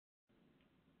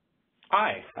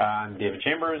Hi, I'm David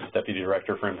Chambers, Deputy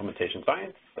Director for Implementation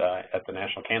Science at the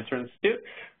National Cancer Institute,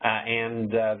 and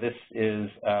this is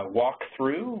a walk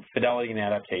through fidelity and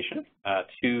adaptation,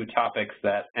 two topics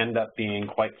that end up being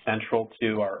quite central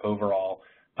to our overall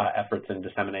efforts in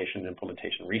dissemination and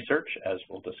implementation research, as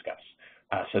we'll discuss.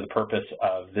 So the purpose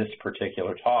of this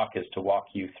particular talk is to walk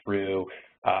you through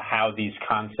how these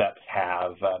concepts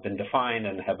have been defined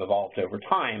and have evolved over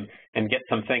time, and get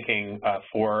some thinking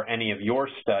for any of your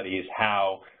studies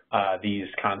how these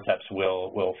concepts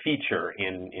will feature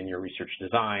in your research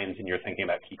designs, in your thinking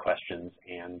about key questions,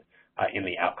 and in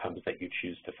the outcomes that you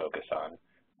choose to focus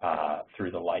on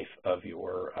through the life of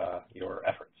your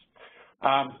efforts.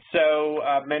 So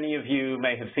many of you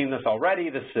may have seen this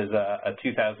already. This is a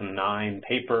 2009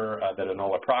 paper that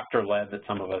Enola Proctor led that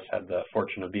some of us had the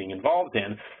fortune of being involved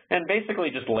in, and basically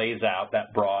just lays out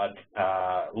that broad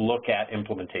look at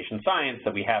implementation science,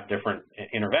 that we have different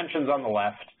interventions on the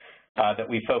left, that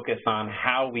we focus on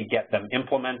how we get them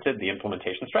implemented, the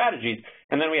implementation strategies,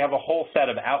 and then we have a whole set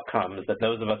of outcomes that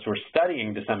those of us who are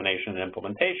studying dissemination and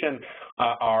implementation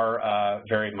are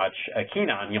very much keen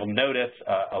on. You'll notice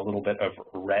a little bit of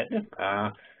red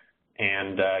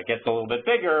and gets a little bit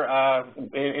bigger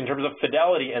in terms of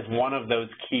fidelity as one of those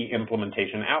key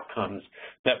implementation outcomes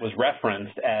that was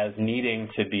referenced as needing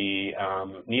to be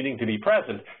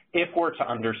present if we're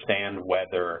to understand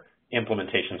whether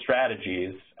implementation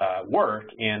strategies work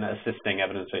in assisting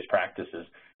evidence-based practices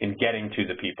in getting to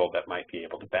the people that might be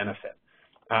able to benefit.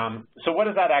 So what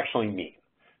does that actually mean?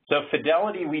 So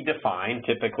fidelity we define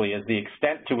typically as the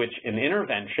extent to which an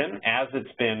intervention, as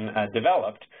it's been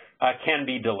developed, can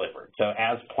be delivered, so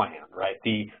as planned, right?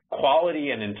 The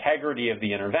quality and integrity of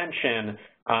the intervention,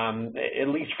 at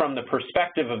least from the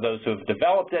perspective of those who have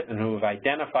developed it and who have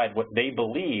identified what they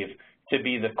believe to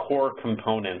be the core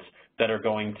components that are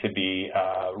going to be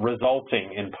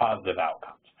resulting in positive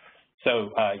outcomes.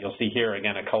 So you'll see here,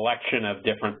 again, a collection of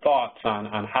different thoughts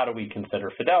on how do we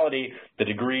consider fidelity, the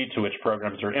degree to which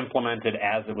programs are implemented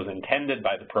as it was intended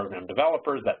by the program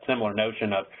developers, that similar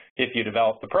notion of if you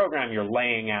develop the program, you're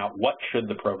laying out what should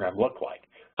the program look like.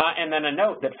 And then a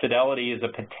note that fidelity is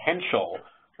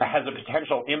has a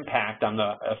potential impact on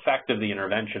the effect of the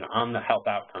intervention on the health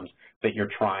outcomes that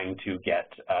you're trying to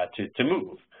get to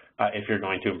move if you're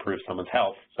going to improve someone's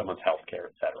health care,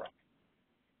 et cetera.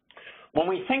 When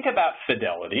we think about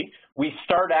fidelity, we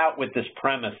start out with this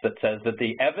premise that says that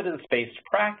the evidence-based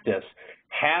practice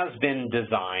has been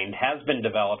designed, has been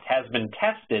developed, has been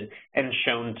tested, and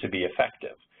shown to be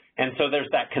effective. And so there's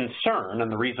that concern,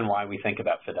 and the reason why we think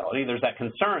about fidelity, there's that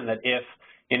concern that if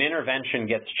an intervention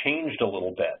gets changed a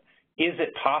little bit, is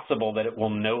it possible that it will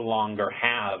no longer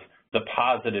have the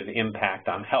positive impact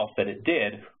on health that it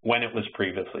did when it was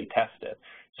previously tested?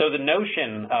 So the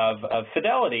notion of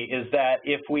fidelity is that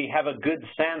if we have a good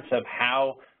sense of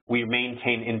how we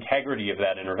maintain integrity of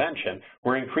that intervention,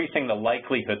 we're increasing the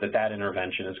likelihood that that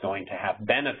intervention is going to have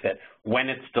benefit when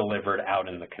it's delivered out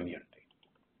in the community.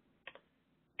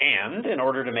 And in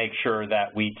order to make sure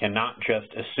that we can not just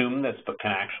assume this but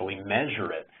can actually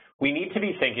measure it, we need to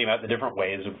be thinking about the different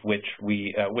ways of which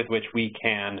with which we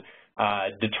can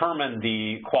determine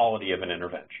the quality of an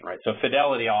intervention, right? So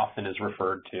fidelity often is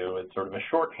referred to as sort of a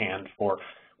shorthand for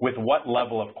with what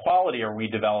level of quality are we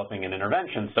developing an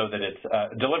intervention so that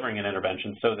it's delivering an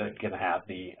intervention so that it can have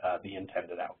the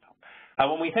intended outcome.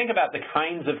 When we think about the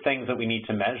kinds of things that we need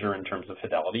to measure in terms of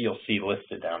fidelity, you'll see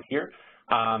listed down here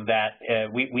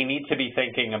that we need to be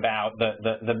thinking about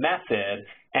the method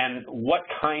and what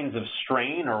kinds of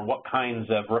strain or what kinds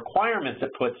of requirements it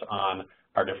puts on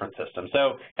our different systems.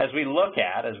 So as we look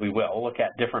at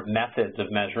different methods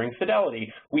of measuring fidelity,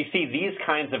 we see these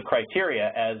kinds of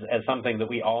criteria as something that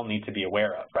we all need to be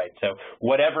aware of, right? So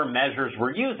whatever measures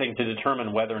we're using to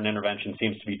determine whether an intervention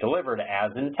seems to be delivered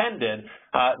as intended,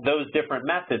 those different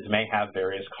methods may have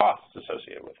various costs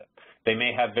associated with it. They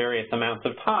may have various amounts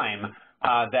of time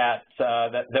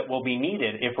that will be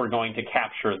needed if we're going to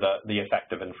capture the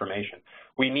effective information.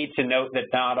 We need to note that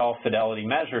not all fidelity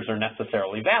measures are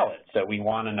necessarily valid, so we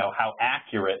want to know how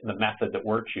accurate the method that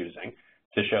we're choosing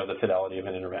to show the fidelity of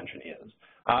an intervention is.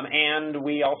 And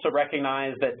we also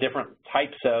recognize that different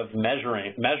types of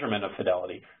measurement of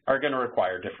fidelity are going to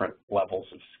require different levels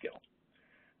of skill.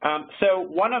 So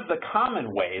one of the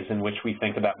common ways in which we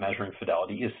think about measuring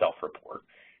fidelity is self-report.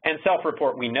 And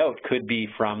self-report, we note, could be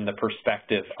from the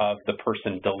perspective of the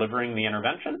person delivering the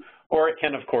intervention, or it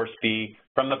can, of course, be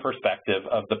from the perspective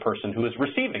of the person who is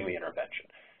receiving the intervention.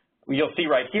 You'll see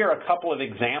right here a couple of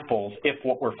examples if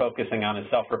what we're focusing on is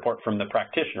self-report from the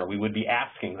practitioner. We would be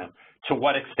asking them, to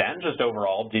what extent, just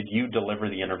overall, did you deliver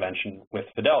the intervention with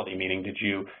fidelity? Meaning, did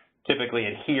you typically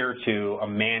adhere to a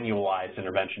manualized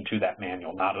intervention to that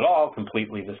manual. Not at all,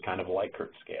 completely this kind of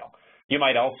Likert scale. You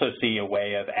might also see a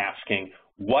way of asking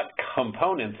what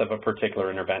components of a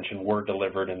particular intervention were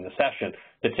delivered in the session.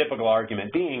 The typical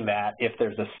argument being that if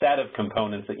there's a set of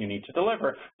components that you need to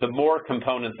deliver, the more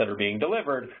components that are being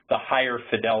delivered, the higher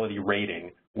fidelity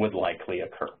rating would likely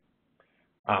occur.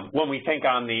 When we think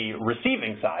on the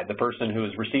receiving side, the person who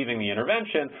is receiving the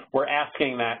intervention, we're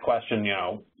asking that question,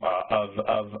 of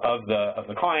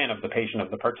the client, of the patient,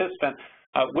 of the participant,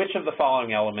 which of the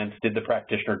following elements did the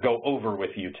practitioner go over with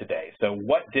you today? So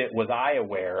what was I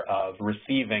aware of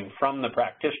receiving from the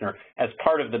practitioner as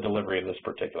part of the delivery of this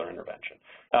particular intervention?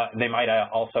 They might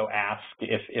also ask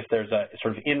if there's a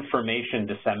sort of information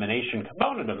dissemination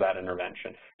component of that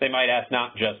intervention. They might ask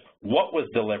not just what was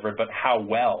delivered, but how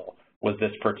well was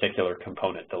this particular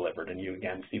component delivered? And you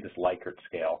again see this Likert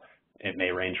scale. It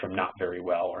may range from not very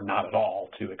well or not at all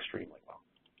to extremely well.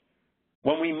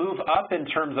 When we move up in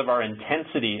terms of our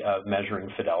intensity of measuring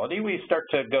fidelity, we start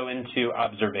to go into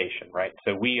observation, right?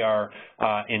 So we are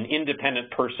an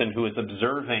independent person who is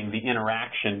observing the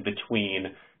interaction between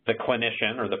the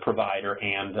clinician or the provider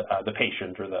and the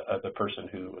patient or the person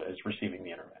who is receiving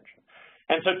the intervention.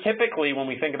 And so typically when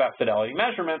we think about fidelity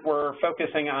measurement, we're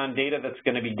focusing on data that's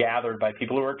going to be gathered by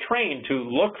people who are trained to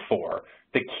look for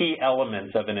the key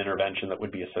elements of an intervention that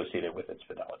would be associated with its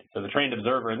fidelity. So the trained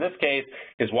observer in this case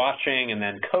is watching and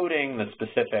then coding the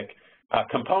specific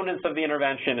components of the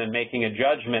intervention and making a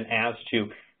judgment as to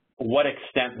what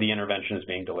extent the intervention is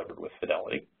being delivered with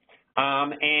fidelity.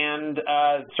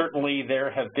 Certainly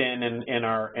there have been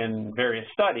in various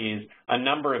studies a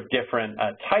number of different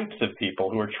types of people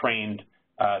who are trained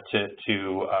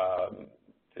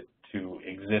to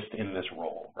exist in this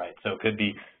role, right? So it could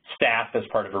be staff as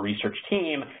part of a research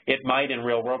team. It might, in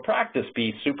real-world practice,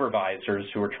 be supervisors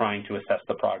who are trying to assess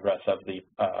the progress of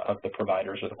the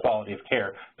providers or the quality of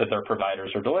care that their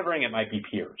providers are delivering. It might be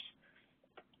peers.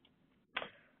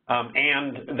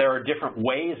 And there are different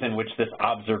ways in which this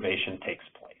observation takes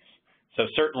place. So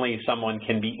certainly someone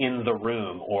can be in the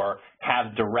room or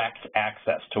have direct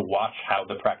access to watch how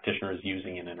the practitioner is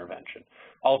using an intervention.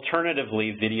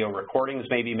 Alternatively, video recordings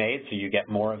may be made so you get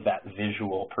more of that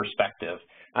visual perspective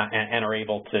and are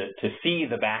able to see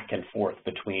the back and forth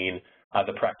between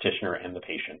the practitioner and the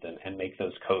patient and make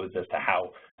those codes as to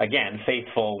how, again,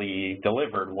 faithfully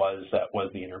delivered was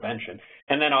the intervention.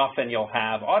 And then often you'll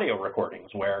have audio recordings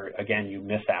where, again, you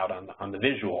miss out on the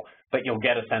visual, but you'll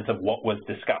get a sense of what was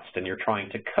discussed, and you're trying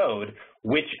to code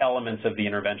which elements of the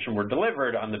intervention were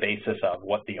delivered on the basis of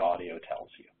what the audio tells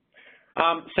you.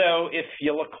 So if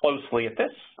you look closely at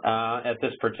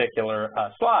this particular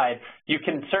slide, you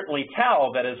can certainly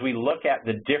tell that as we look at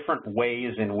the different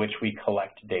ways in which we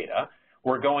collect data,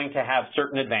 we're going to have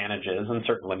certain advantages and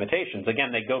certain limitations.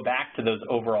 Again, they go back to those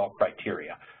overall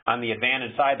criteria. On the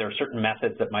advantage side, there are certain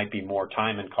methods that might be more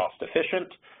time and cost efficient,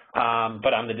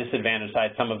 but on the disadvantage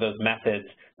side, some of those methods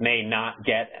may not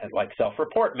get, like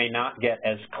self-report, may not get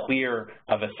as clear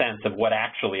of a sense of what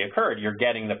actually occurred. You're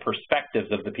getting the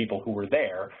perspectives of the people who were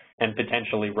there and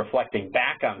potentially reflecting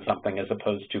back on something as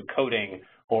opposed to coding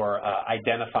or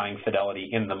identifying fidelity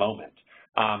in the moment.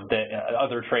 The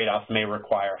other trade-offs may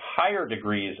require higher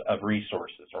degrees of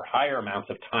resources or higher amounts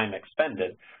of time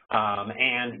expended,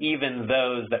 and even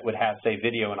those that would have, say,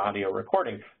 video and audio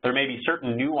recording, there may be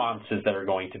certain nuances that are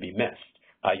going to be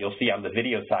missed. You'll see on the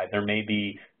video side, there may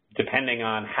be, depending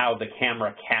on how the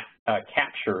camera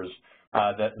captures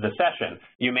the session,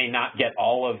 you may not get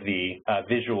all of the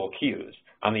visual cues.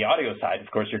 On the audio side, of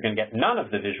course, you're going to get none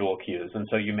of the visual cues, and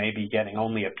so you may be getting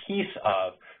only a piece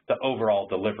of the overall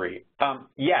delivery.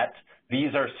 Yet,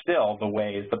 these are still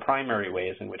the primary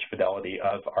ways in which fidelity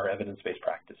of our evidence-based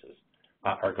practices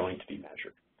are going to be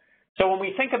measured. So when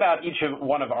we think about each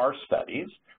one of our studies,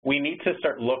 we need to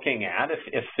start looking at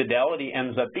if fidelity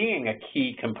ends up being a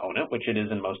key component, which it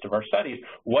is in most of our studies,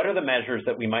 what are the measures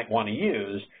that we might want to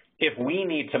use if we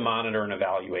need to monitor and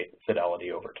evaluate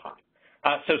fidelity over time.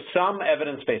 So some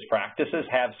evidence-based practices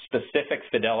have specific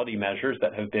fidelity measures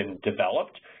that have been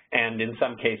developed and in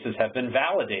some cases have been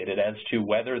validated as to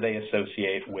whether they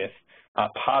associate with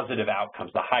positive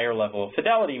outcomes. The higher level of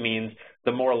fidelity means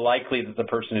the more likely that the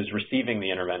person who's receiving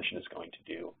the intervention is going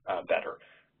to do better,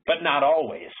 but not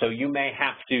always. So you may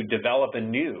have to develop a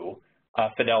new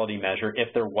fidelity measure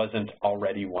if there wasn't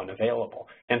already one available.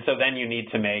 And so then you need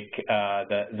to make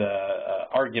the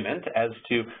argument as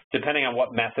to, depending on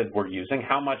what method we're using,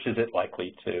 how much is it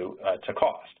likely to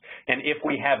cost. And if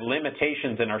we have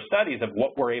limitations in our studies of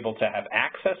what we're able to have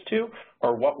access to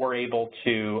or what we're able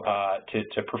to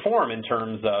perform in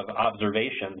terms of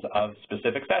observations of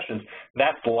specific sessions,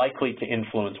 that's likely to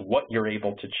influence what you're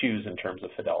able to choose in terms of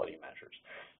fidelity measures.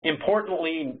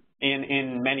 Importantly,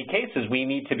 in many cases, we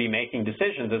need to be making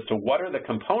decisions as to what are the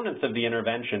components of the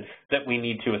intervention that we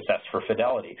need to assess for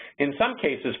fidelity. In some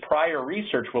cases, prior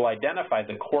research will identify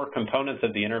the core components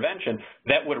of the intervention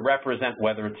that would represent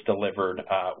whether it's delivered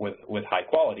with high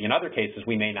quality. In other cases,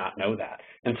 we may not know that.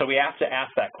 And so we have to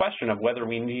ask that question of whether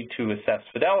we need to assess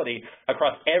fidelity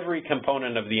across every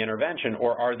component of the intervention,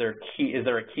 or is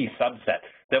there a key subset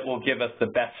that will give us the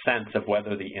best sense of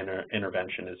whether the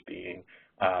intervention is being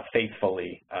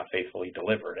faithfully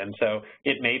delivered. And so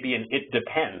it may be an "it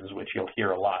depends," which you'll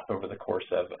hear a lot over the course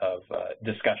of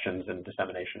discussions in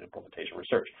dissemination and implementation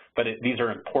research. But these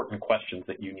are important questions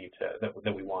that you need to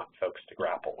that we want folks to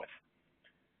grapple with.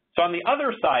 So on the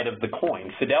other side of the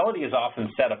coin, fidelity is often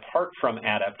set apart from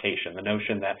adaptation, the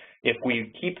notion that if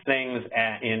we keep things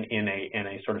in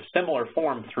a sort of similar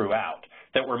form throughout,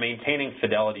 that we're maintaining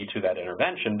fidelity to that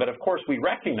intervention. But of course, we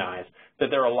recognize that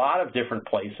there are a lot of different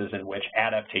places in which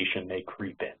adaptation may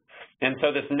creep in. And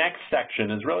so this next section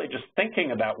is really just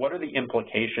thinking about what are the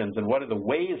implications and what are the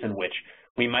ways in which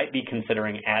we might be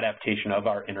considering adaptation of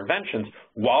our interventions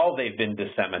while they've been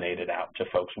disseminated out to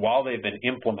folks, while they've been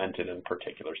implemented in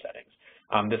particular settings.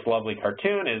 This lovely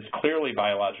cartoon is clearly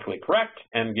biologically correct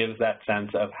and gives that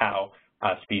sense of how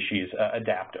species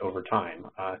adapt over time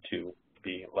to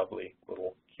be lovely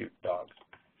little cute dogs.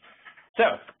 So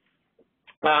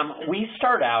we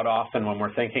start out often when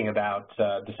we're thinking about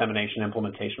dissemination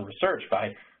implementation research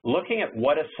by looking at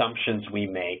what assumptions we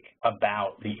make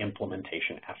about the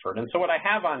implementation effort. And so what I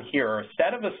have on here are a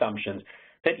set of assumptions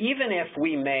that even if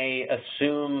we may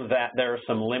assume that there are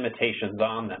some limitations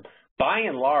on them, by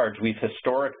and large, we've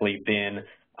historically been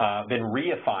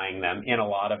reifying them in a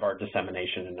lot of our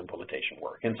dissemination and implementation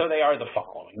work. And so they are the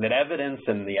following: that evidence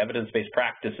and the evidence-based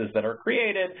practices that are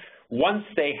created, once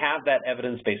they have that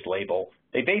evidence-based label,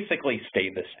 they basically stay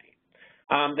the same.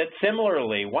 That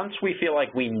similarly, once we feel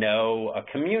like we know a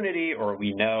community or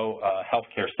we know a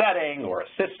healthcare setting or a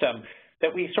system,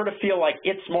 that we sort of feel like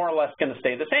it's more or less going to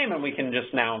stay the same, and we can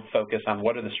just now focus on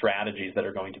what are the strategies that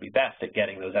are going to be best at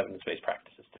getting those evidence-based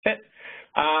practices to fit.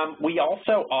 We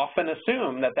also often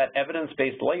assume that that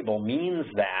evidence-based label means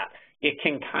that it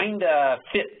can kind of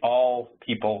fit all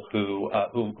people who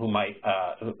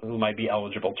might be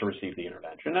eligible to receive the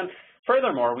intervention. And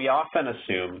furthermore, we often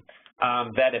assume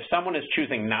that if someone is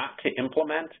choosing not to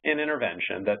implement an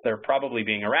intervention, that they're probably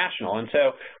being irrational. And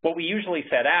so what we usually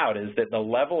set out is that the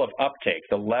level of uptake,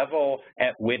 the level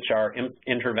at which our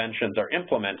interventions are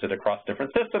implemented across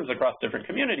different systems, across different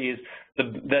communities, the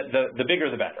bigger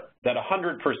the better, that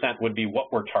 100% would be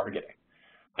what we're targeting.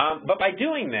 But by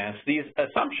doing this, these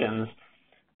assumptions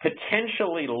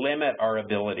potentially limit our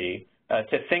ability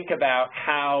to think about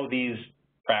how these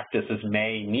practices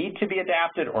may need to be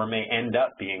adapted or may end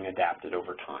up being adapted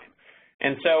over time.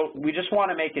 And so we just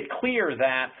want to make it clear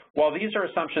that while these are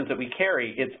assumptions that we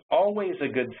carry, it's always a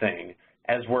good thing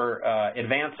as we're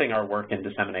advancing our work in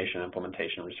dissemination and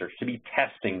implementation research to be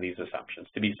testing these assumptions,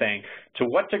 to be saying, to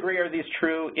what degree are these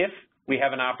true? If we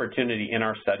have an opportunity in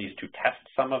our studies to test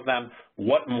some of them,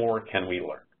 what more can we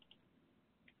learn?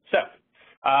 So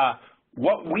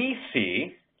what we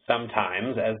see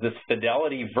sometimes as this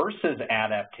fidelity versus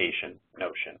adaptation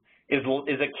notion is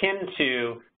akin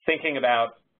to thinking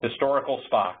about historical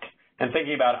Spock and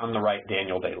thinking about, on the right,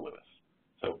 Daniel Day-Lewis.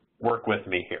 So work with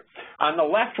me here. On the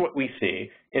left, what we see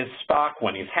is Spock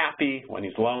when he's happy, when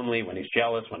he's lonely, when he's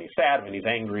jealous, when he's sad, when he's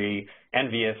angry,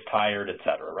 envious, tired,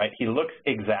 etc., right? He looks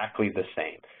exactly the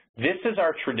same. This is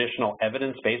our traditional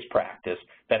evidence-based practice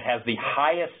that has the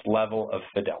highest level of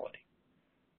fidelity.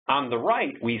 On the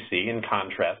right, we see, in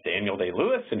contrast, Daniel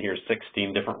Day-Lewis, and here's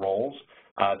 16 different roles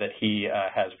that he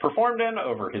has performed in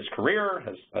over his career,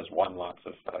 has won lots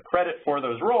of credit for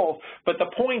those roles. But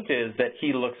the point is that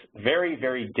he looks very,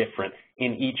 very different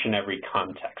in each and every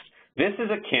context. This is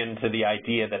akin to the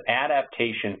idea that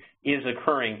adaptation is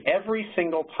occurring every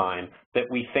single time that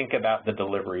we think about the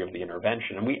delivery of the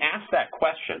intervention. And we ask that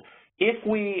question: if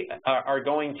we are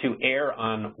going to err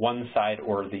on one side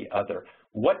or the other,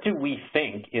 what do we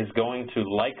think is going to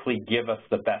likely give us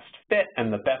the best fit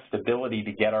and the best ability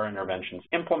to get our interventions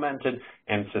implemented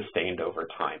and sustained over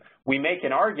time? We make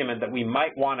an argument that we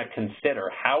might want to consider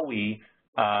how we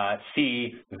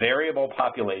see variable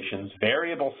populations,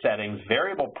 variable settings,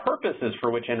 variable purposes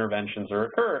for which interventions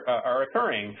are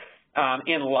occurring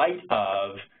in light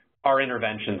of our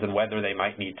interventions and whether they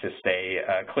might need to stay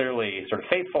clearly sort of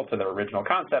faithful to their original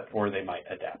concept or they might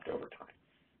adapt over time.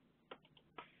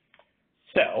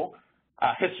 So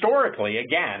historically,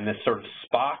 again, this sort of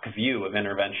Spock view of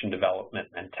intervention development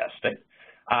and testing,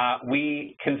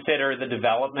 we consider the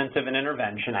development of an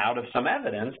intervention out of some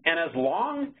evidence, and as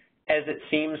long as it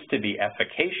seems to be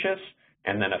efficacious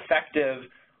and then effective,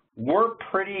 we're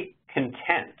pretty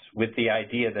content with the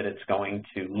idea that it's going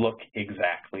to look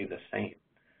exactly the same.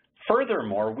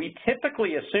 Furthermore, we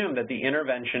typically assume that the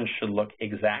intervention should look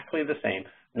exactly the same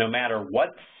no matter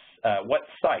what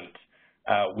site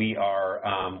we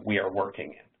are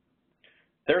working in.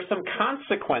 There are some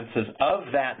consequences of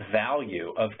that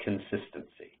value of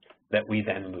consistency that we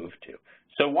then move to.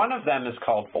 So one of them is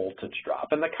called voltage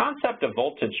drop. And the concept of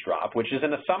voltage drop, which is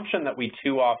an assumption that we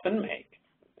too often make,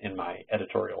 in my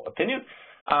editorial opinion,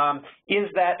 is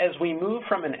that as we move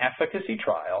from an efficacy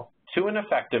trial to an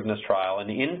effectiveness trial and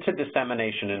into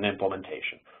dissemination and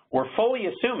implementation, we're fully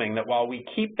assuming that while we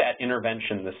keep that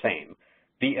intervention the same,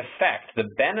 the effect, the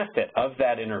benefit of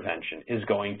that intervention is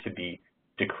going to be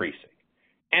decreasing.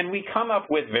 And we come up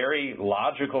with very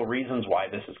logical reasons why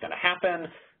this is going to happen.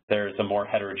 There's a more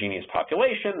heterogeneous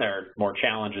population, there are more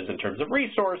challenges in terms of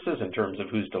resources, in terms of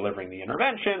who's delivering the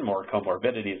intervention, more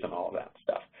comorbidities and all of that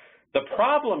stuff. The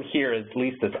problem here, at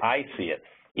least as I see it,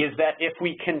 is that if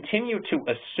we continue to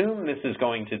assume this is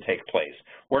going to take place,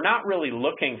 we're not really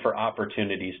looking for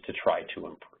opportunities to try to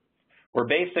improve. We're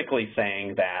basically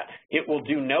saying that it will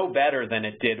do no better than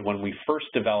it did when we first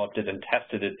developed it and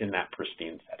tested it in that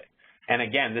pristine setting. And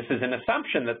again, this is an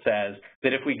assumption that says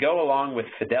that if we go along with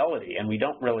fidelity and we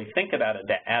don't really think about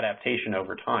adaptation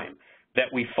over time,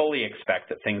 that we fully expect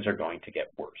that things are going to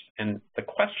get worse. And the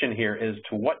question here is,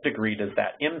 to what degree does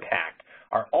that impact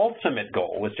our ultimate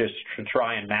goal, which is to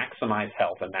try and maximize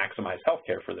health and maximize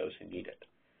healthcare for those who need it?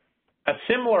 A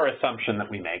similar assumption that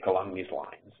we make along these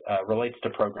lines relates to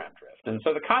program drift. And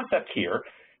so the concept here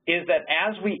is that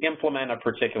as we implement a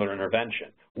particular intervention,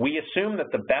 we assume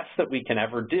that the best that we can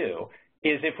ever do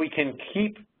is if we can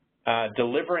keep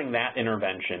delivering that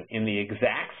intervention in the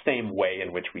exact same way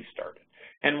in which we started.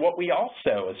 And what we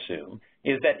also assume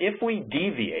is that if we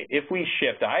deviate, if we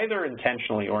shift either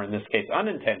intentionally or in this case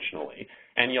unintentionally,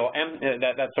 and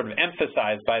that's sort of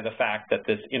emphasized by the fact that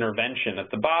this intervention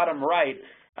at the bottom right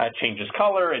changes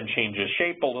color and changes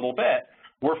shape a little bit,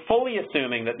 we're fully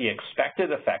assuming that the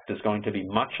expected effect is going to be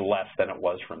much less than it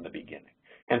was from the beginning.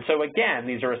 And so again,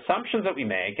 these are assumptions that we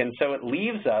make, and so it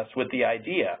leaves us with the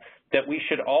idea that we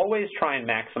should always try and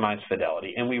maximize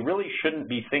fidelity, and we really shouldn't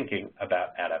be thinking about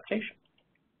adaptation.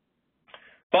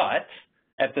 But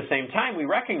at the same time, we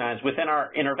recognize within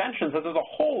our interventions that there's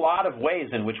a whole lot of ways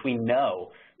in which we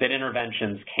know that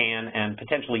interventions can and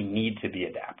potentially need to be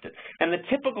adapted. And the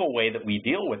typical way that we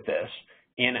deal with this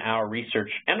in our research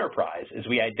enterprise is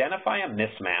we identify a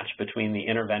mismatch between the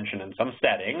intervention in some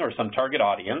setting or some target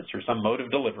audience or some mode of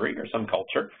delivery or some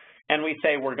culture, and we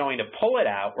say we're going to pull it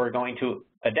out, we're going to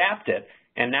adapt it,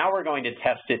 and now we're going to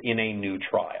test it in a new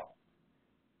trial.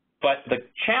 But the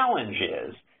challenge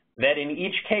is that in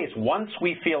each case, once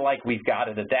we feel like we've got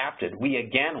it adapted, we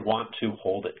again want to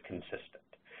hold it consistent.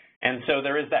 And so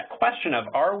there is that question of,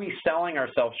 are we selling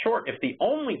ourselves short if the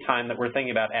only time that we're thinking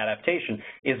about adaptation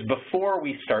is before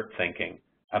we start thinking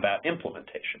about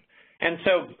implementation? And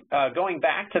so going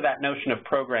back to that notion of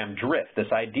program drift,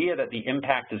 this idea that the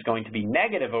impact is going to be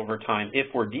negative over time if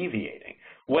we're deviating,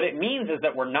 what it means is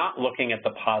that we're not looking at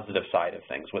the positive side of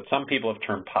things, what some people have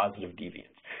termed positive deviance.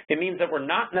 It means that we're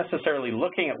not necessarily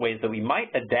looking at ways that we might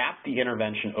adapt the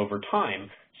intervention over time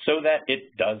so that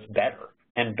it does better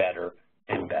and better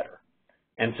and better.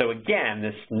 And so again,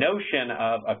 this notion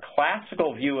of a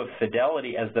classical view of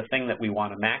fidelity as the thing that we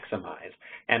want to maximize,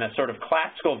 and a sort of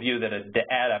classical view that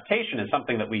adaptation is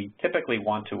something that we typically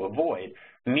want to avoid,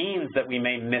 means that we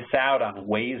may miss out on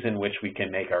ways in which we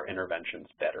can make our interventions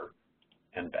better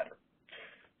and better.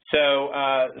 So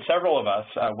several of us,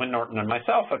 Wynn Norton and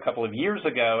myself, a couple of years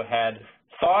ago had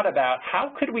thought about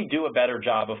how could we do a better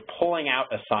job of pulling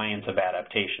out a science of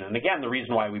adaptation. And again, the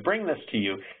reason why we bring this to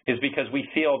you is because we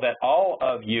feel that all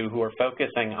of you who are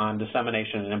focusing on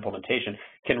dissemination and implementation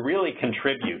can really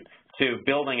contribute to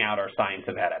building out our science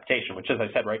of adaptation, which, as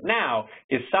I said right now,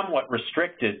 is somewhat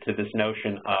restricted to this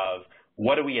notion of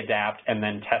what do we adapt and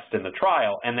then test in the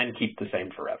trial and then keep the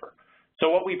same forever. So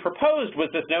what we proposed was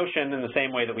this notion, in the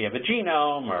same way that we have a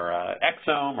genome or an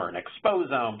exome or an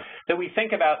exposome, that we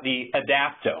think about the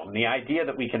adaptome, the idea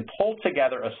that we can pull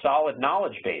together a solid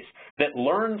knowledge base that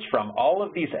learns from all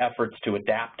of these efforts to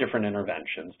adapt different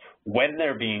interventions when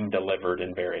they're being delivered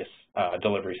in various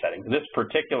delivery settings. This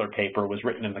particular paper was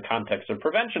written in the context of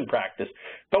prevention practice,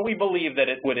 but we believe that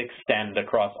it would extend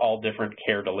across all different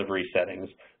care delivery settings,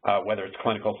 whether it's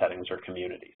clinical settings or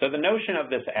community. So the notion of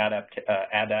this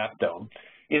adaptome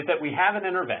is that we have an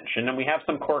intervention and we have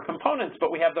some core components,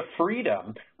 but we have the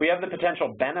freedom, we have the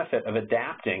potential benefit of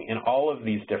adapting in all of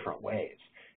these different ways.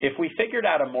 If we figured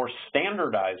out a more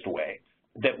standardized way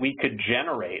that we could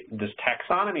generate this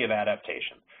taxonomy of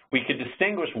adaptation, we could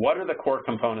distinguish what are the core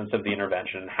components of the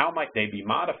intervention and how might they be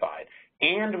modified,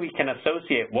 and we can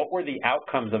associate what were the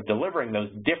outcomes of delivering those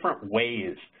different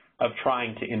ways of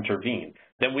trying to intervene,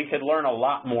 then we could learn a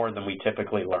lot more than we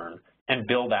typically learn and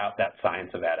build out that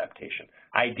science of adaptation.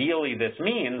 Ideally, this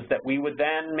means that we would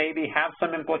then maybe have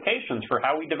some implications for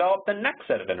how we develop the next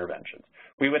set of interventions.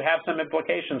 We would have some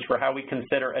implications for how we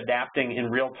consider adapting in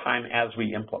real time as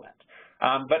we implement.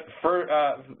 But for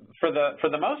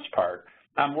the most part,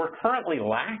 we're currently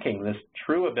lacking this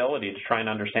true ability to try and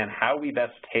understand how we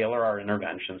best tailor our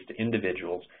interventions to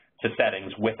individuals, to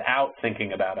settings, without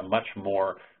thinking about a much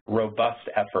more robust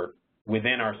effort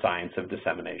within our science of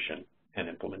dissemination and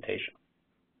implementation.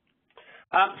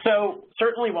 So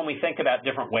certainly when we think about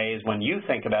different ways, when you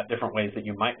think about different ways that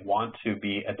you might want to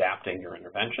be adapting your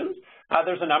interventions,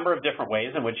 there's a number of different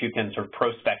ways in which you can sort of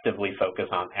prospectively focus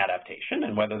on adaptation,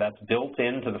 and whether that's built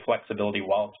into the flexibility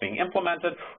while it's being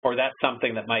implemented, or that's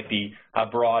something that might be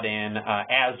brought in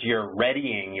as you're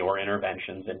readying your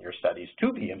interventions in your studies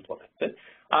to be implemented.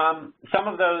 Some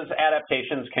of those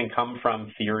adaptations can come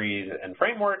from theories and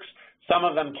frameworks. Some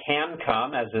of them can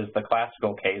come, as is the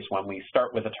classical case, when we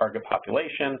start with a target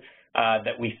population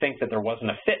that we think that there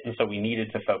wasn't a fit, and so we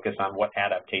needed to focus on what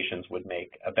adaptations would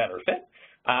make a better fit.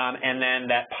 And then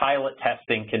that pilot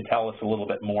testing can tell us a little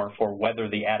bit more for whether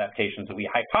the adaptations that we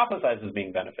hypothesize as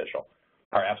being beneficial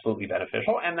are absolutely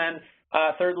beneficial. And then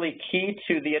thirdly, key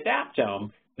to the adaptome,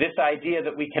 this idea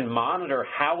that we can monitor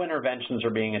how interventions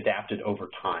are being adapted over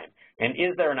time. And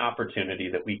is there an opportunity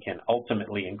that we can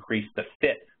ultimately increase the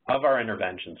fit of our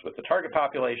interventions with the target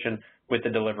population, with the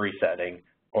delivery setting,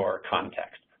 or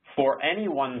context? For any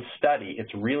one study,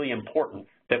 it's really important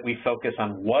that we focus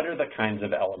on what are the kinds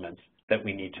of elements that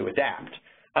we need to adapt.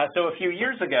 So a few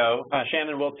years ago,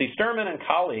 Shannon Wiltsey-Sturman and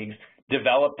colleagues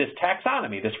developed this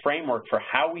taxonomy, this framework for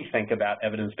how we think about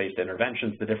evidence-based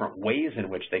interventions, the different ways in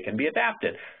which they can be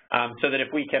adapted, so that if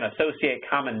we can associate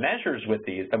common measures with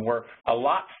these, then we're a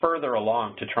lot further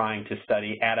along to trying to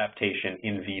study adaptation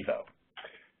in vivo.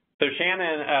 So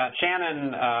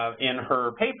Shannon in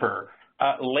her paper,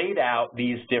 laid out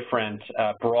these different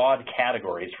broad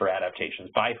categories for adaptations.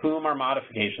 By whom are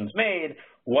modifications made?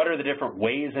 What are the different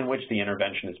ways in which the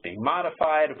intervention is being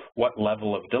modified? What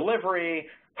level of delivery?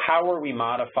 How are we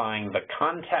modifying the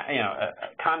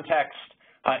context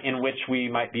in which we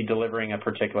might be delivering a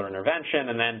particular intervention?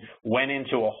 And then went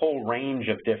into a whole range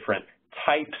of different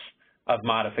types of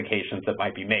modifications that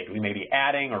might be made. We may be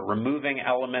adding or removing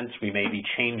elements. We may be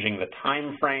changing the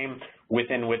time frame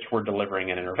within which we're delivering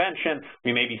an intervention.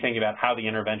 We may be thinking about how the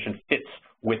intervention fits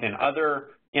within other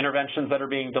interventions that are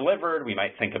being delivered. We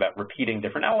might think about repeating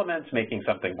different elements, making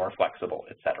something more flexible,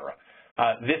 et cetera.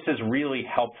 This is really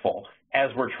helpful as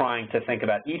we're trying to think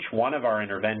about each one of our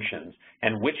interventions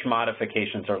and which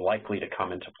modifications are likely to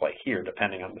come into play here,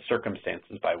 depending on the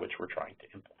circumstances by which we're trying to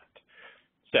implement.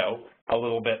 So a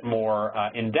little bit more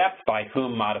in depth by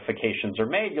whom modifications are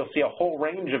made, you'll see a whole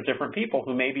range of different people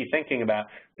who may be thinking about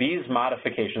these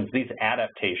modifications, these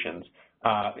adaptations,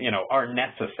 are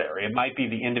necessary. It might be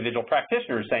the individual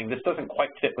practitioner saying this doesn't quite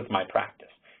fit with my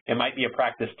practice. It might be a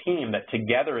practice team that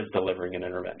together is delivering an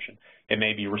intervention. It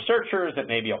may be researchers, it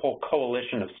may be a whole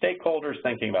coalition of stakeholders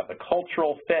thinking about the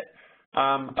cultural fit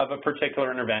of a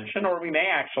particular intervention, or we may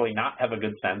actually not have a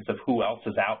good sense of who else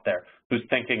is out there who's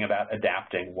thinking about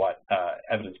adapting what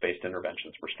evidence-based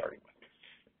interventions we're starting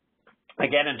with.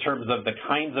 Again, in terms of the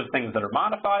kinds of things that are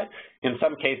modified, in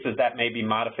some cases that may be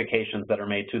modifications that are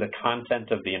made to the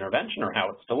content of the intervention or how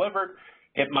it's delivered.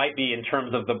 It might be in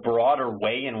terms of the broader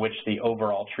way in which the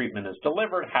overall treatment is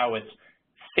delivered, how it's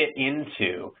fit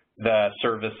into the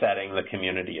service setting, the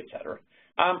community, et cetera.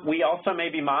 We also may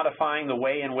be modifying the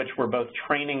way in which we're both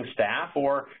training staff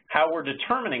or how we're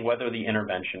determining whether the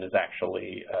intervention is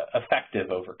actually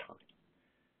effective over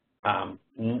time.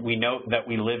 We note that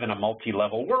we live in a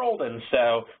multi-level world, and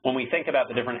so when we think about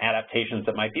the different adaptations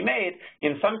that might be made,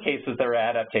 in some cases there are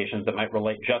adaptations that might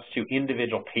relate just to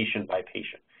individual patient by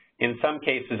patient. In some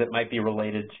cases, it might be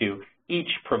related to each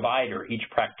provider, each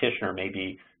practitioner may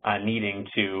be needing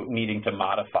to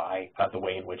modify the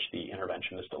way in which the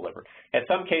intervention is delivered. In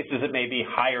some cases, it may be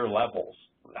higher levels,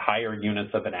 higher units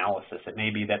of analysis. It may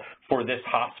be that for this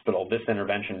hospital, this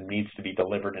intervention needs to be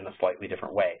delivered in a slightly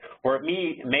different way. Or it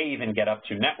may even get up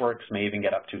to networks, may even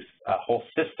get up to whole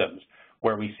systems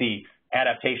where we see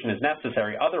adaptation is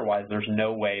necessary. Otherwise, there's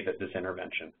no way that this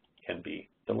intervention can be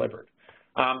delivered.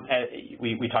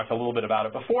 We talked a little bit about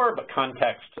it before, but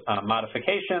context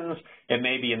modifications, it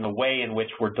may be in the way in which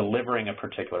we're delivering a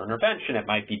particular intervention. It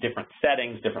might be different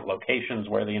settings, different locations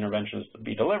where the intervention is to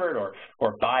be delivered,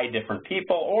 or by different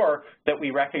people, or that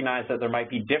we recognize that there might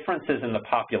be differences in the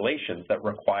populations that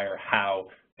require how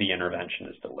the intervention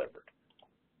is delivered.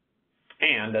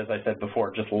 And as I said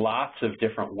before, just lots of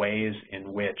different ways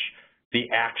in which the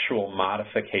actual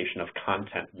modification of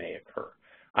content may occur.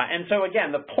 And so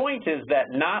again, the point is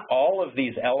that not all of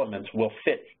these elements will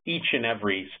fit each and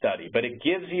every study, but it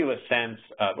gives you a sense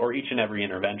of, or each and every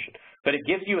intervention, but it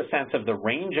gives you a sense of the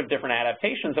range of different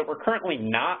adaptations that we're currently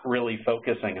not really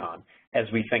focusing on as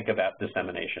we think about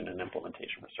dissemination and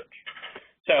implementation research.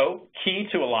 So key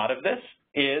to a lot of this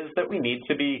is that we need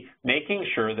to be making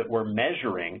sure that we're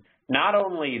measuring not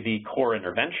only the core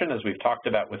intervention, as we've talked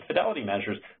about with fidelity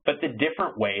measures, but the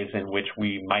different ways in which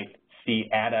we might see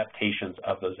adaptations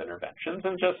of those interventions.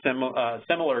 And just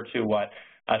similar to what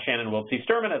Shannon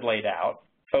Wiltsey-Sturman had laid out,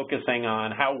 focusing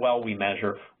on how well we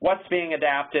measure what's being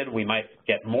adapted. We might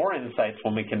get more insights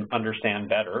when we can understand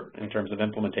better, in terms of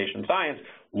implementation science,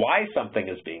 why something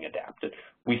is being adapted.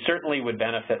 We certainly would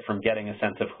benefit from getting a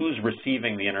sense of who's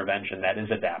receiving the intervention that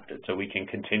is adapted, so we can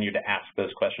continue to ask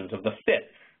those questions of the fit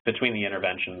between the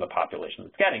intervention and the population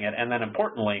that's getting it. And then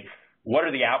importantly, what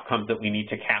are the outcomes that we need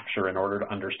to capture in order to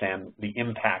understand the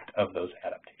impact of those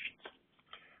adaptations?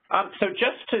 So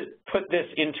just to put this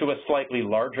into a slightly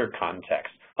larger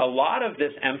context, a lot of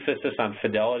this emphasis on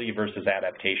fidelity versus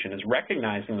adaptation is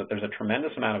recognizing that there's a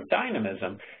tremendous amount of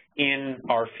dynamism in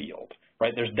our field,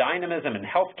 right? There's dynamism in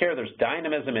healthcare, there's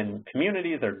dynamism in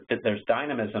communities, there's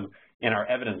dynamism in our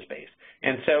evidence base.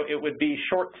 And so it would be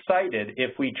short-sighted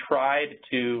if we tried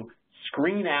to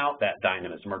screen out that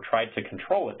dynamism or tried to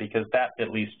control it, because that, at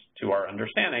least to our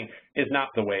understanding, is not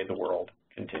the way the world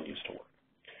continues to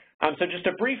work. So just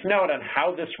a brief note on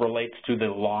how this relates to the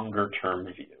longer-term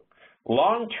view.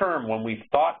 Long-term, when we've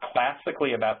thought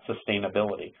classically about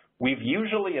sustainability, we've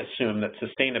usually assumed that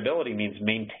sustainability means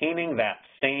maintaining that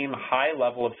same high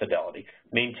level of fidelity,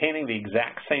 maintaining the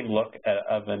exact same look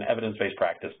of an evidence-based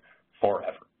practice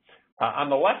forever.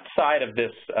 On the left side of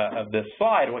this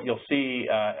slide, what you'll see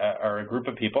are a group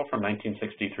of people from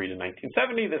 1963 to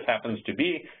 1970. This happens to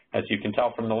be, as you can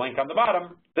tell from the link on the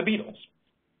bottom, the Beatles.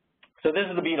 So this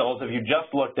is the Beatles. If you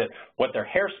just looked at what their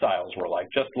hairstyles were like,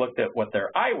 just looked at what their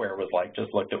eyewear was like,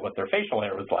 just looked at what their facial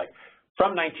hair was like,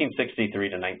 from 1963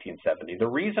 to 1970. The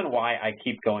reason why I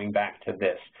keep going back to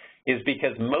this is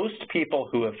because most people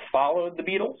who have followed the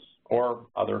Beatles, or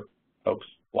other folks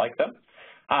like them,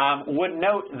 would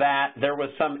note that there was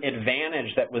some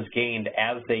advantage that was gained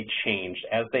as they changed,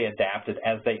 as they adapted,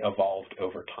 as they evolved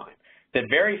over time. That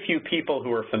very few people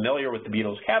who are familiar with the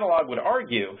Beatles catalog would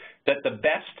argue that the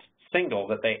best single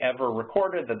that they ever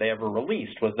recorded, that they ever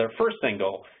released, was their first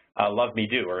single, Love Me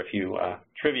Do, or if you,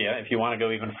 trivia, if you want to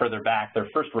go even further back, their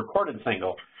first recorded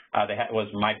single was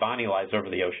My Bonnie Lies Over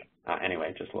the Ocean.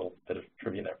 Anyway, just a little bit of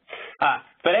trivia there.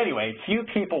 But anyway, few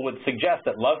people would suggest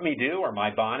that Love Me Do or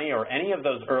My Bonnie or any of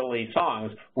those early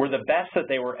songs were the best that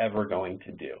they were ever going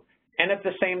to do. And at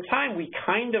the same time, we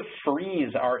kind of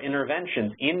freeze our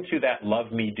interventions into that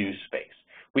Love Me Do space.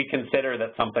 We consider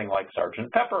that something like Sgt.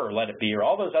 Pepper or Let It Be or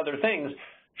all those other things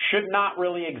should not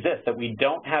really exist, that we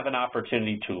don't have an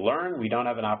opportunity to learn, we don't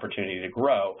have an opportunity to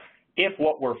grow, if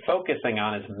what we're focusing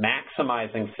on is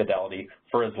maximizing fidelity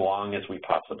for as long as we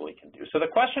possibly can do. So the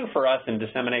question for us in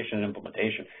dissemination and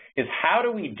implementation is, how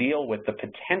do we deal with the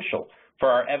potential for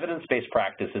our evidence-based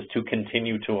practices to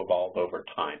continue to evolve over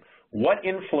time? What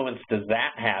influence does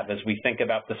that have as we think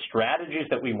about the strategies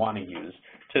that we want to use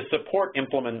to support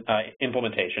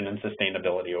implementation and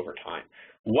sustainability over time?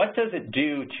 What does it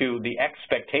do to the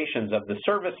expectations of the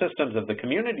service systems of the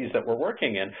communities that we're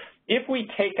working in if we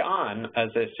take on as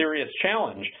a serious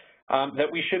challenge that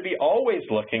we should be always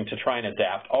looking to try and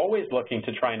adapt, always looking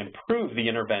to try and improve the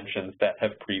interventions that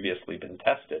have previously been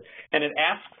tested? And it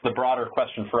asks the broader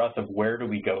question for us of where do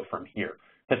we go from here?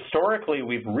 Historically,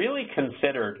 we've really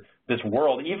considered this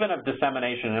world, even of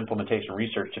dissemination and implementation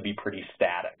research, to be pretty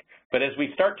static. But as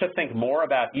we start to think more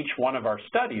about each one of our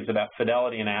studies about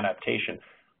fidelity and adaptation,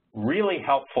 really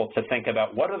helpful to think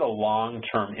about what are the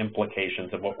long-term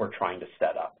implications of what we're trying to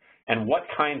set up. and what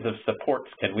kinds of supports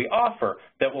can we offer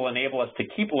that will enable us to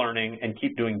keep learning and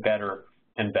keep doing better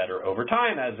and better over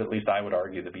time, as at least I would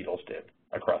argue the Beatles did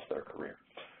across their career.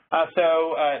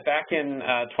 Back in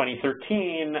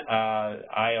 2013,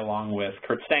 I, along with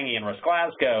Kurt Stange and Russ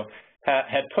Glasgow,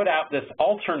 had put out this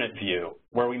alternate view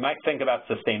where we might think about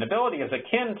sustainability as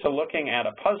akin to looking at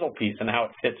a puzzle piece and how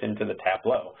it fits into the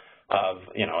tableau of,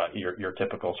 you know, your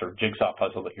typical sort of jigsaw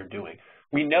puzzle that you're doing.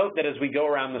 We note that as we go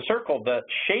around the circle, the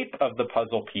shape of the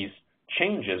puzzle piece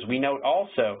changes. We note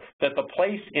also that the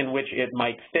place in which it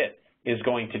might fit is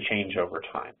going to change over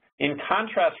time. In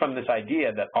contrast from this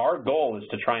idea that our goal is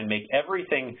to try and make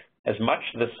everything as much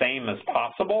the same as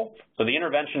possible, so the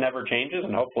intervention never changes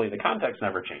and hopefully the context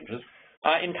never changes.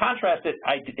 In contrast,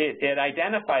 it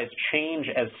identifies change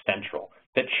as central,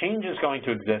 that change is going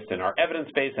to exist in our evidence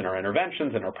base, in our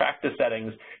interventions, in our practice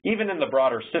settings, even in the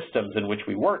broader systems in which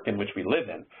we work, in which we live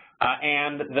in,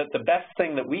 and that the best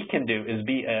thing that we can do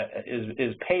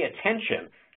is pay attention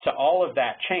to all of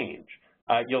that change.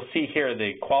 You'll see here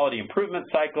the quality improvement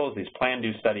cycles, these plan,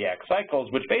 do, study, act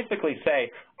cycles, which basically say,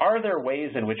 are there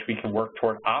ways in which we can work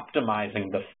toward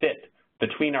optimizing the fit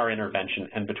between our intervention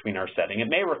and between our setting? It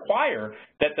may require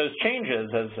that those changes,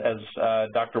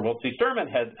 as Dr. Wiltsey-Sturman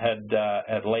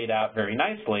had laid out very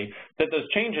nicely, that those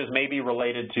changes may be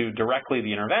related to directly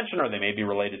the intervention or they may be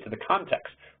related to the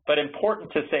context. But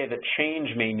important to say that change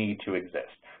may need to exist.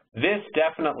 This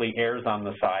definitely errs on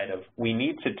the side of we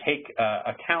need to take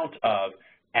account of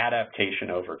adaptation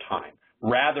over time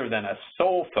rather than a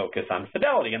sole focus on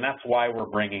fidelity, and that's why we're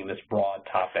bringing this broad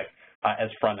topic as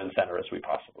front and center as we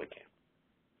possibly can.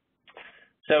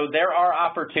 So there are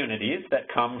opportunities that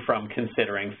come from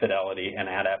considering fidelity and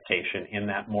adaptation in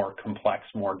that more complex,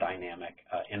 more dynamic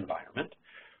environment.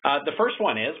 The first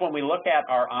one is when we look at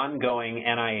our ongoing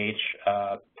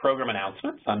NIH program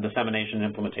announcements on dissemination and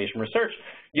implementation research,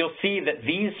 you'll see that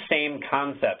these same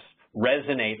concepts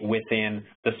resonate within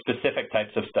the specific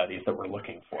types of studies that we're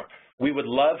looking for. We would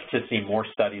love to see more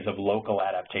studies of local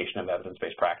adaptation of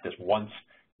evidence-based practice once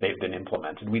they've been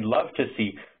implemented. We'd love to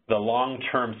see the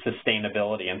long-term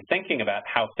sustainability and thinking about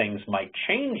how things might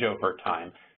change over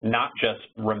time, not just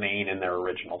remain in their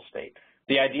original state.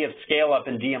 The idea of scale-up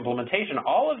and de-implementation,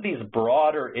 all of these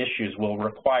broader issues will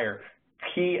require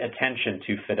key attention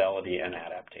to fidelity and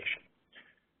adaptation.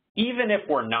 Even if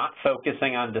we're not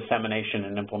focusing on dissemination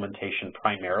and implementation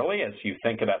primarily, as you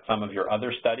think about some of your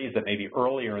other studies that may be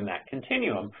earlier in that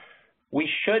continuum, we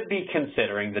should be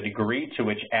considering the degree to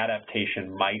which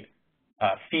adaptation might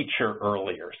feature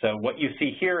earlier. So what you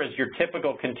see here is your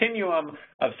typical continuum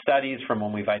of studies from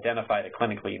when we've identified a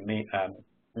clinically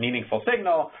meaningful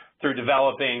signal through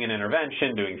developing an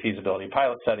intervention, doing feasibility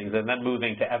pilot studies, and then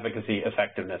moving to efficacy,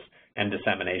 effectiveness, and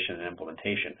dissemination and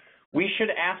implementation. We should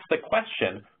ask the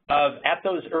question of, at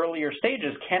those earlier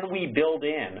stages, can we build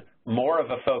in more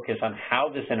of a focus on how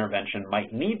this intervention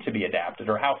might need to be adapted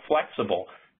or how flexibly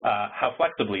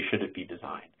should it be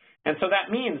designed? And so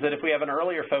that means that if we have an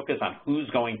earlier focus on who's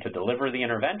going to deliver the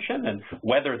intervention and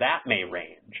whether that may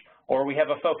range, or we have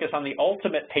a focus on the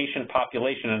ultimate patient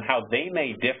population and how they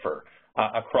may differ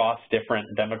across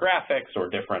different demographics or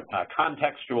different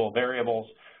contextual variables,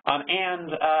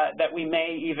 and that we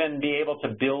may even be able to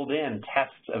build in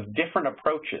tests of different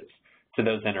approaches to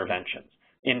those interventions.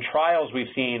 In trials, we've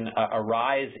seen a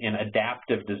rise in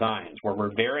adaptive designs where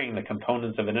we're varying the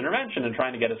components of an intervention and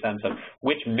trying to get a sense of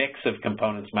which mix of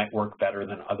components might work better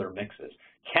than other mixes.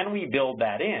 Can we build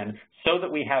that in so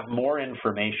that we have more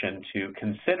information to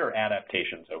consider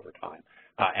adaptations over time?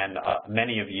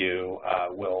 Many of you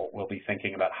will be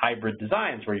thinking about hybrid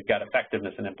designs where you've got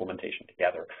effectiveness and implementation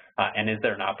together. And is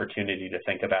there an opportunity to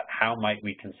think about how might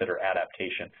we consider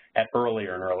adaptation at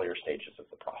earlier and earlier stages of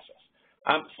the process?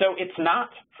 So it's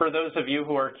not, for those of you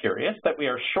who are curious, that we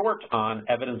are short on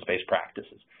evidence-based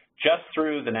practices. Just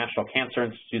through the National Cancer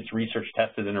Institute's Research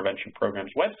Tested Intervention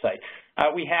Programs website,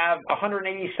 we have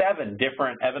 187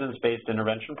 different evidence-based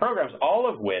intervention programs,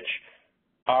 all of which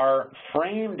are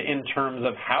framed in terms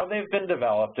of how they've been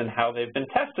developed and how they've been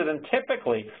tested, and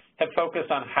typically have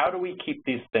focused on how do we keep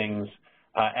these things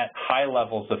at high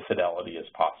levels of fidelity as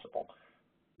possible.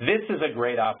 This is a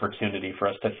great opportunity for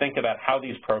us to think about how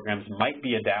these programs might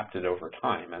be adapted over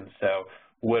time, and so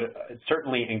would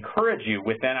certainly encourage you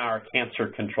within our cancer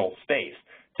control space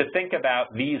to think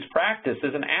about these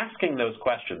practices and asking those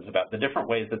questions about the different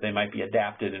ways that they might be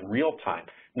adapted in real time,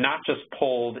 not just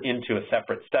pulled into a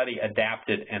separate study,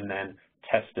 adapted, and then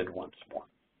tested once more.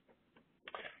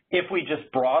 If we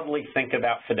just broadly think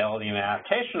about fidelity and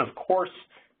adaptation, of course,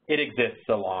 it exists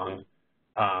along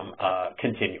a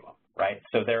continuum. Right?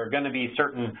 So there are going to be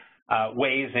certain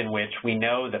ways in which we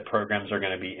know that programs are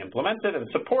going to be implemented and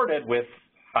supported with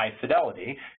high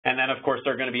fidelity. And then, of course,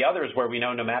 there are going to be others where we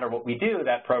know no matter what we do,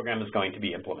 that program is going to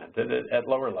be implemented at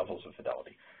lower levels of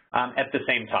fidelity. At the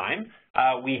same time,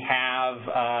 we have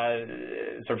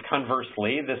sort of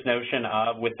conversely this notion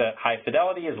of with the high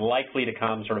fidelity is likely to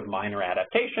come sort of minor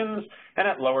adaptations, and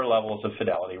at lower levels of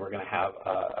fidelity we're going to have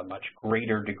a much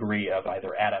greater degree of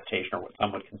either adaptation or what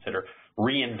some would consider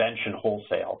reinvention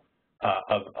wholesale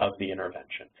of the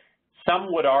intervention.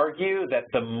 Some would argue that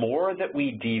the more that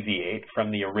we deviate from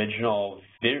the original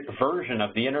version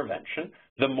of the intervention,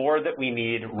 the more that we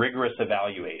need rigorous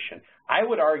evaluation. I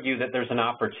would argue that there's an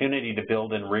opportunity to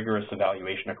build in rigorous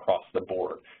evaluation across the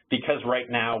board, because right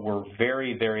now we're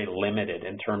very, very limited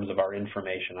in terms of our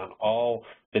information on all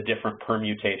the different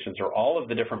permutations or all of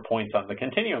the different points on the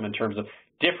continuum in terms of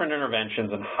different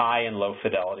interventions and high and low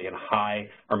fidelity and high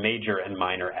or major and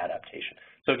minor adaptation.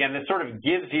 So again, this sort of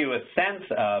gives you a sense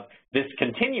of this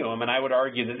continuum, and I would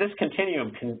argue that this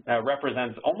continuum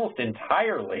represents almost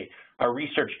entirely a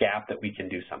research gap that we can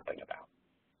do something about.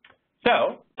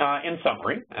 So, in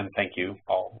summary, and thank you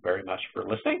all very much for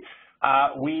listening,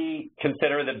 we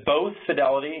consider that both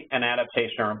fidelity and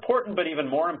adaptation are important, but even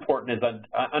more important is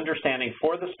understanding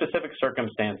for the specific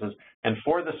circumstances and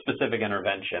for the specific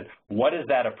intervention, what is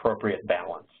that appropriate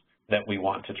balance that we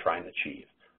want to try and achieve.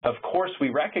 Of course, we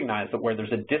recognize that where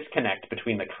there's a disconnect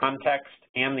between the context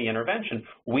and the intervention,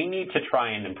 we need to try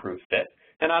and improve fit.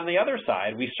 And on the other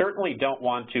side, we certainly don't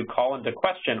want to call into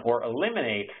question or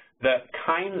eliminate the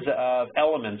kinds of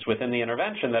elements within the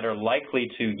intervention that are likely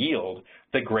to yield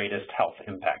the greatest health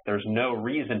impact. There's no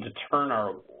reason to turn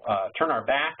our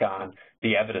back on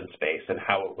the evidence base and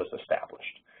how it was established.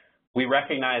 We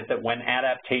recognize that when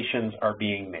adaptations are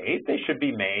being made, they should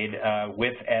be made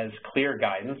with as clear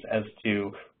guidance as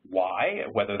to why,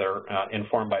 whether they're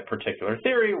informed by particular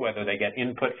theory, whether they get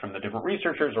input from the different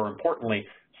researchers, or importantly,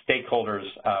 stakeholders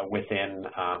within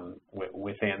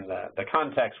the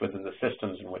context, within the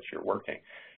systems in which you're working.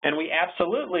 And we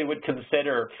absolutely would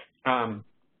consider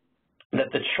that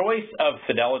the choice of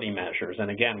fidelity measures, and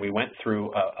again, we went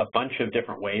through a bunch of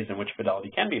different ways in which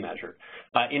fidelity can be measured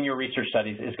in your research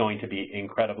studies, is going to be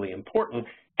incredibly important.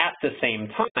 At the same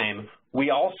time, we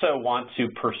also want to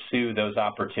pursue those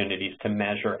opportunities to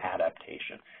measure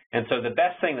adaptation. And so the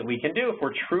best thing that we can do if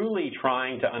we're truly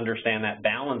trying to understand that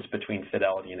balance between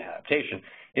fidelity and adaptation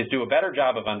is do a better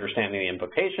job of understanding the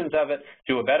implications of it,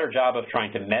 do a better job of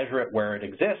trying to measure it where it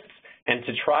exists, and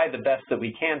to try the best that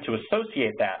we can to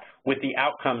associate that with the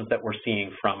outcomes that we're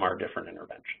seeing from our different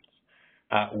interventions.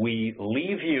 We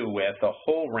leave you with a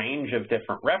whole range of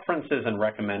different references and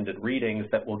recommended readings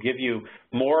that will give you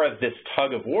more of this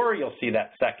tug of war. You'll see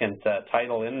that second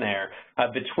title in there,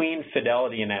 between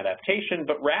fidelity and adaptation,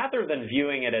 but rather than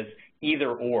viewing it as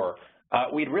either or,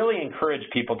 we'd really encourage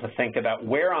people to think about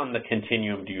where on the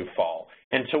continuum do you fall,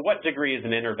 and to what degree is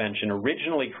an intervention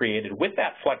originally created with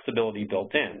that flexibility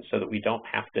built in so that we don't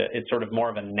have to, it's sort of more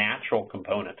of a natural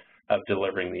component of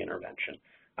delivering the intervention.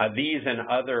 These and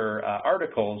other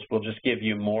articles will just give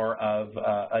you more of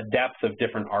a depth of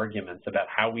different arguments about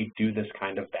how we do this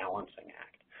kind of balancing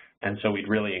act. And so we'd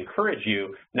really encourage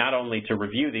you not only to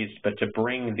review these, but to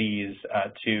bring these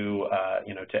to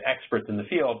experts in the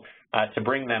field, to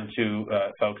bring them to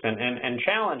folks and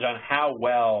challenge on how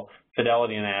well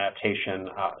fidelity and adaptation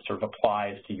sort of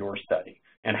applies to your study,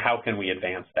 and how can we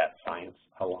advance that science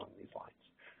along these lines.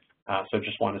 So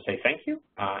just want to say thank you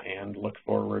and look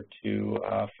forward to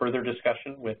further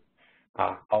discussion with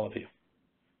all of you.